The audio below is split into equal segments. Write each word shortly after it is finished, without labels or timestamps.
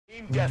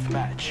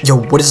Yo,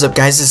 what is up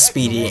guys, it's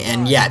Speedy,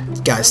 and yeah,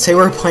 guys, today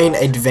we're playing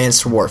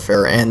Advanced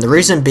Warfare, and the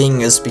reason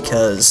being is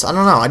because, I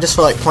don't know, I just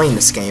feel like playing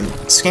this game.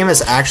 This game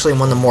is actually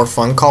one of the more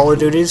fun Call of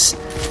Duties,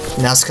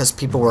 and that's because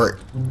people were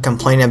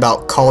complaining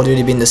about Call of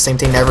Duty being the same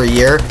thing every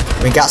year.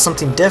 We got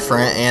something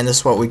different, and this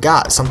is what we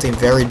got. Something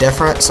very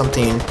different,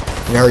 something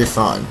very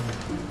fun.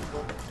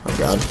 Oh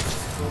god.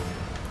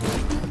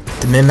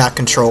 The min-map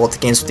control with the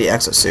games with the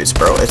exosuits,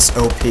 bro, it's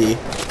OP.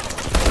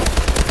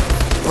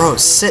 Bro,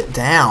 sit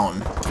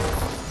down.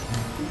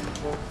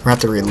 We're gonna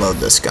have to reload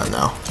this gun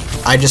though.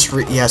 I just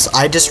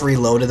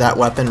reloaded that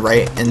weapon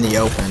right in the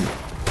open.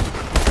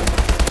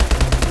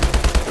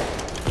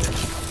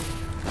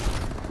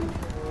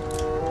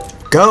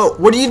 Go!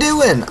 What are you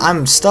doing?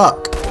 I'm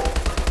stuck.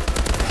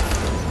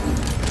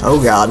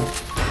 Oh god.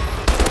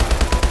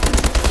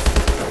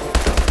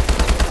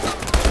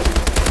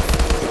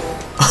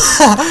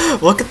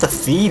 Look at the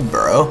feed,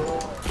 bro.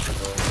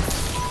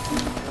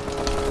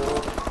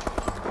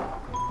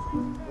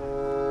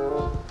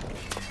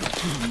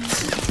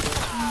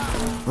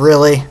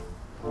 Really?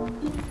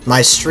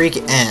 My streak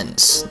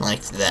ends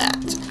like that.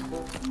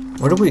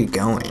 Where are we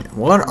going?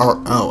 What are...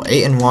 Oh,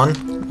 8 and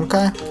 1?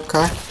 Okay,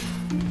 okay.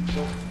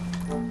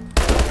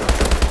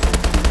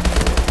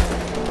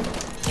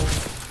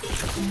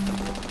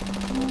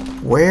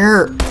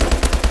 Where?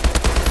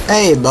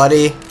 Hey,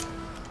 buddy.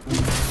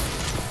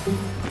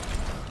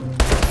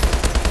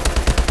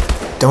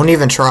 Don't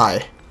even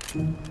try.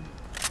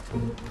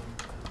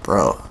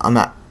 Bro, I'm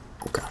at...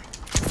 Okay.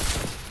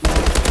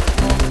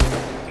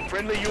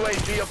 Friendly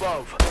UAV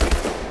above.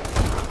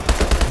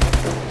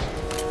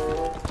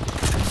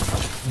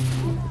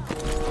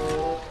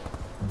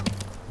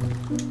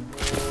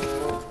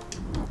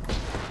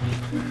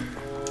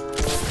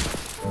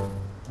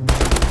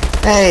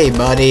 Hey,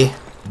 buddy.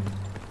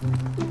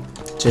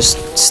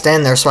 Just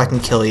stand there so I can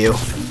kill you.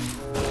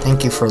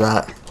 Thank you for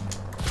that.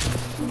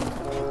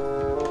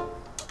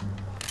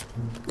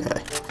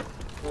 Okay.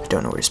 I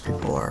don't know where these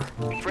people are.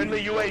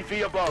 Friendly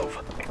UAV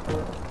above.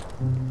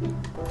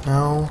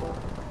 No.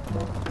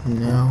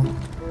 No.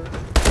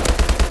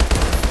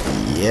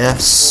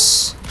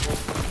 Yes.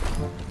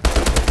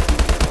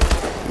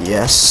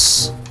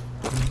 Yes.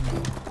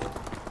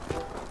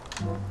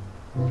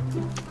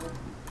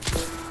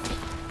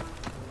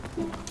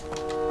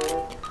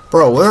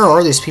 Bro, where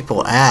are these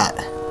people at?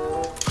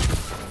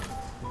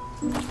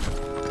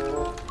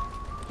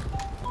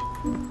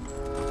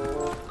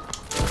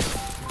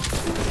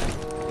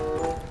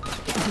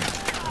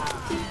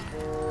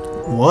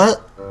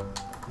 What?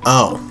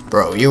 Oh,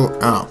 bro,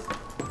 oh.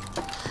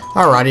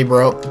 Alrighty,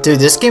 bro. Dude,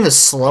 this game is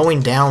slowing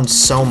down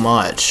so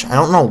much. I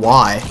don't know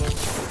why.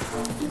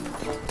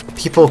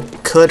 People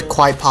could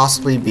quite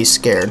possibly be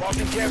scared.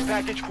 Marking care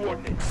package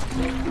coordinates.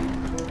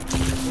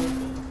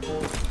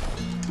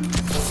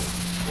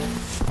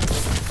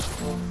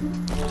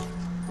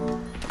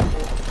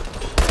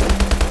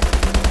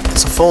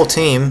 It's a full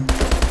team.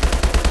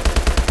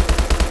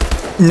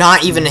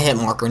 Not even a hit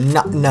marker.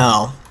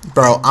 No.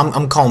 Bro,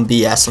 I'm calling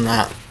BS on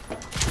that.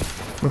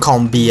 I'm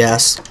calling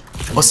BS.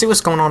 Let's see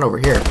what's going on over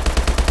here.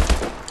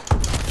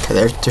 Okay,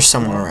 there's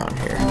someone around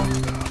here.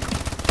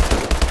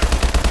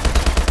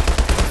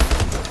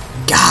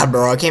 God,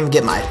 bro, I can't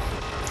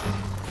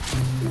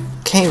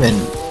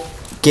even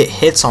get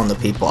hits on the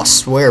people, I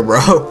swear,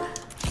 bro.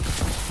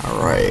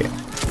 Alright.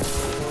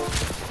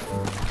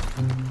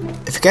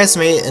 If you guys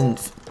made it in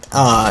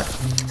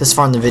this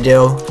far in the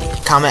video,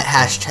 comment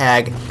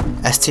hashtag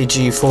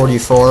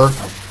STG44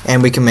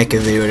 and we can make a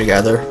video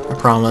together, I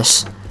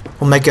promise.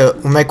 We'll make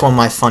one of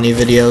my funny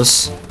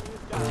videos.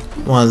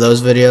 One of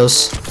those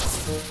videos.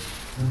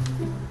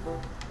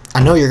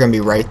 I know you're gonna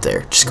be right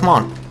there. Just come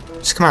on.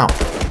 Just come out.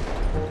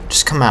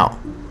 Just come out.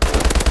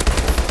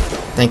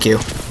 Thank you.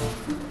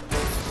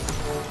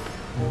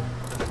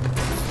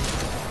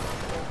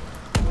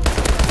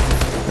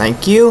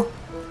 Thank you.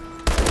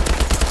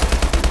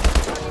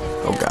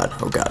 Oh god,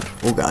 oh god,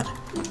 oh god.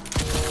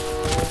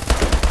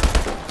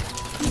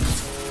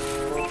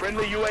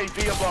 Friendly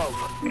UAV above.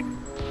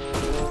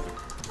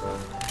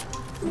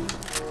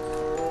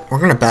 We're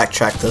gonna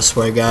backtrack this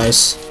way,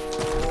 guys.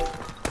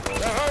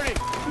 They're hurting.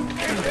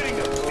 Keep hitting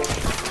them.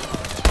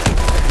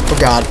 Oh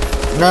god.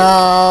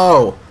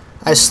 No!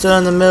 I stood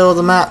in the middle of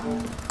the map.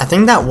 I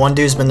think that one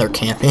dude's been there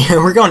camping.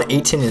 We're going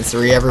 18 and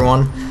 3,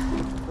 everyone.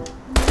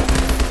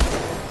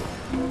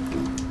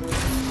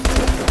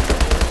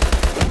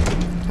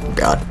 Oh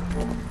god.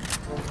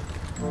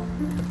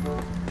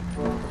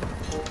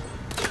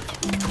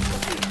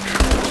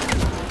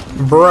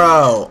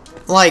 Bro,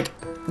 like,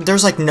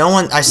 there's like no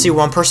one. I see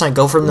one person I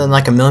go for, then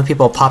like a million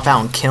people pop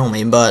out and kill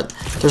me, but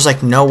there's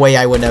like no way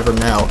I would ever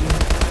know.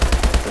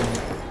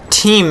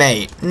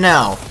 Teammate,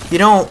 no, you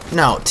don't.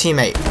 No,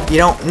 teammate, you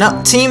don't.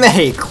 No,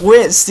 teammate,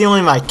 quit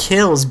stealing my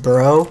kills,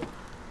 bro.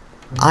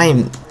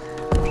 I'm.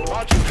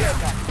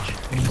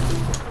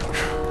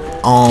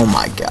 Oh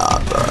my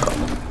god,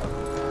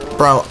 bro.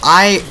 Bro,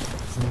 I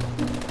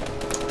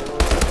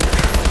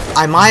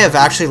might have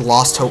actually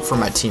lost hope for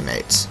my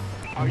teammates.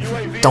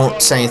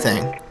 Don't say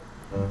anything.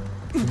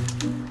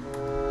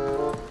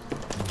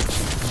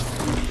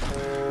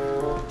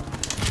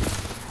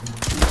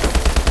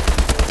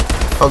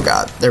 Oh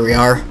god, there we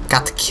are.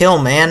 Got the kill,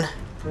 man.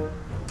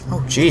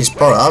 Oh jeez,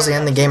 bro, that was the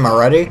end of the game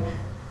already?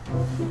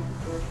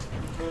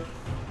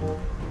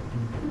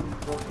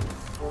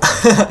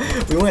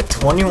 We went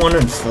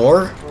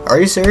 21-4?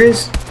 Are you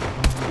serious?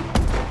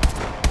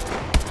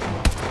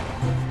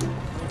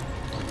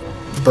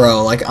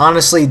 Bro, like,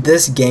 honestly,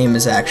 this game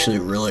is actually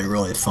really,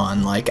 really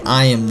fun. Like,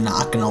 I am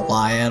not gonna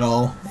lie at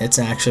all. It's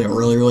actually a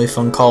really, really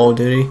fun Call of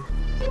Duty.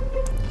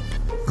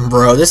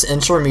 Bro, this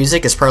intro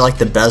music is probably, like,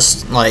 the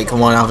best, like,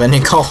 one of any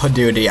Call of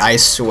Duty, I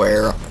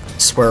swear.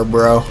 Swear,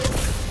 bro.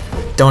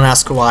 Don't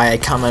ask why I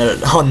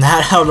commented on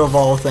that out of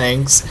all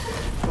things.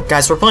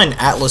 Guys, we're playing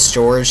Atlas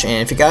George,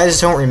 and if you guys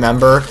don't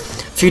remember, a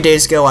few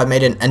days ago I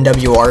made an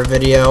NWR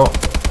video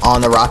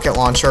on the rocket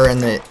launcher,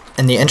 and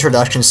in the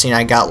introduction scene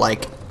I got,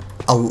 like,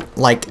 a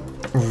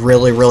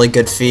really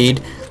good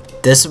feed.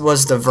 This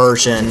was the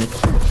version,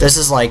 this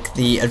is like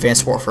the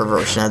Advanced Warfare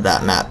version of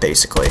that map,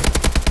 basically.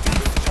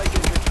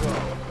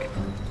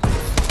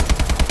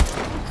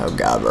 Oh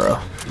god, bro.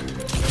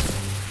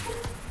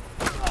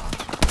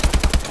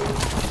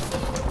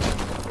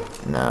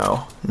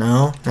 No,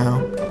 no, no.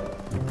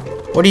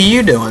 What are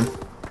you doing?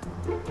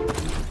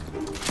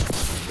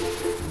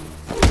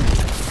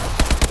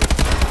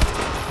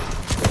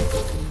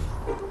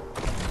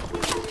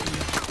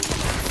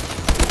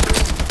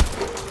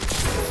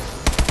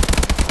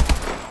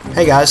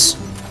 Hey guys.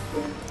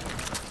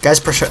 Guys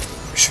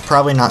should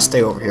probably not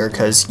stay over here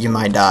because you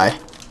might die.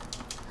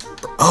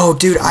 Oh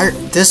dude,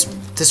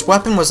 this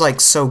weapon was like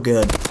so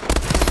good.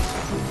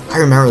 I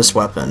remember this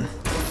weapon.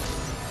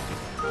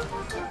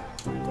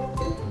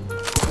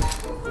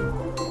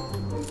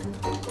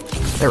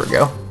 There we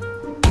go.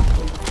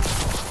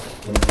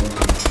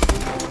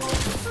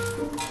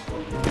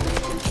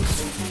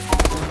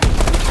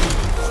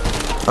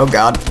 Oh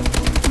god.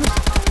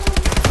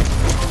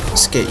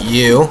 Let's get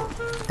you.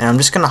 And I'm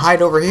just gonna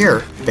hide over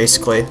here,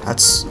 basically.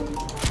 That's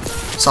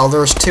all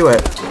there is to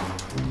it.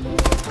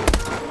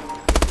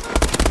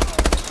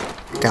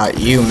 Got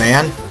you,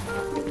 man.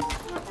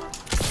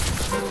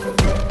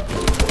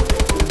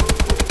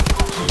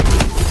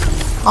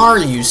 Are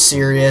you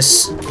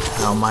serious?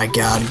 Oh my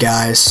god,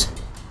 guys.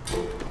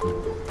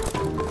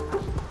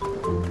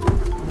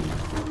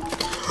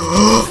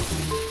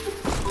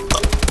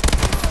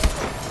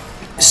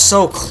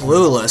 So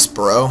clueless,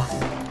 bro.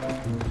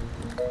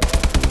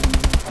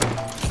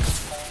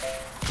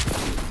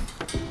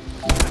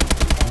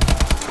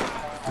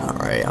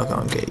 Alright, I'll go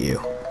and get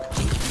you.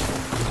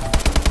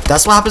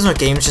 That's what happens when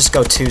games just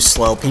go too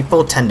slow.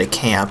 People tend to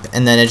camp,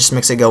 and then it just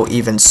makes it go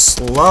even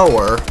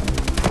slower.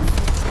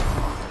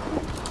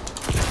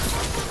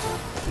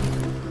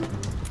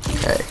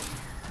 Okay.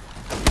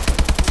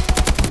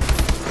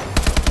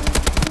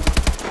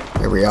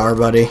 Here we are,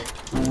 buddy.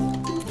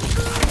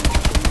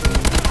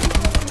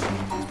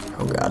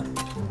 Oh god.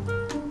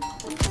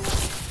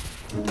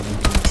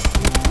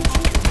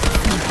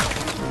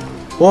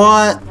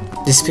 What?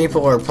 These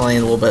people are playing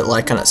a little bit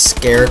like kind of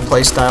scared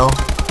playstyle.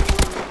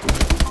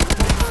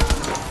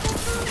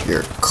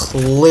 You're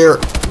clear.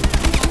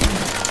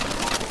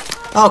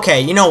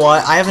 Okay, you know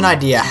what? I have an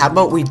idea. How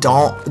about we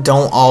don't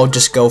all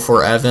just go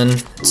for Evan?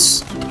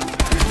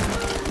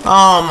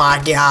 Oh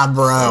my god,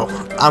 bro.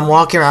 I'm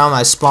walking around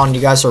my spawn.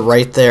 You guys are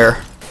right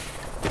there.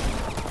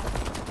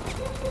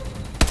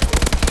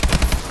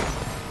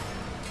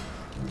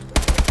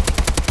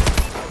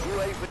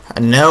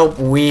 Nope,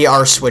 we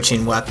are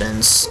switching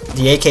weapons.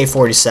 The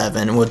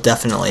AK-47 will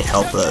definitely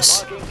help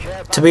us.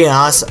 To be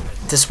honest,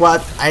 this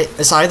weapon,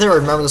 it's either I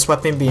remember this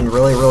weapon being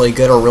really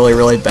good or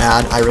really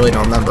bad. I really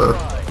don't remember.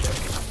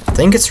 I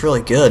think it's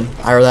really good.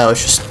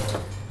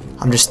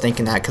 I'm just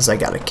thinking that because I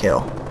got a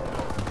kill.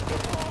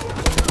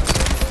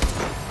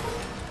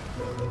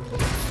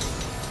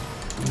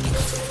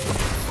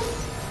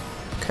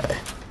 Okay.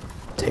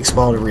 Takes a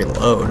while to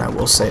reload, I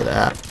will say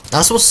that.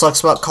 That's what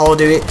sucks about Call of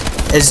Duty,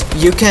 is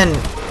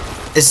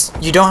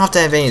you don't have to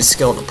have any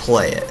skill to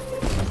play it.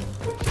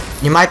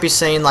 You might be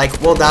saying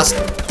like, well, that's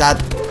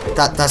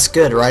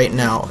good, right?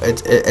 No,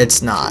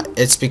 it's not.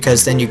 It's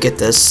because then you get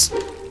this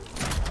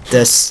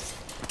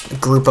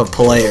group of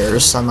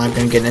players I'm not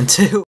gonna get into.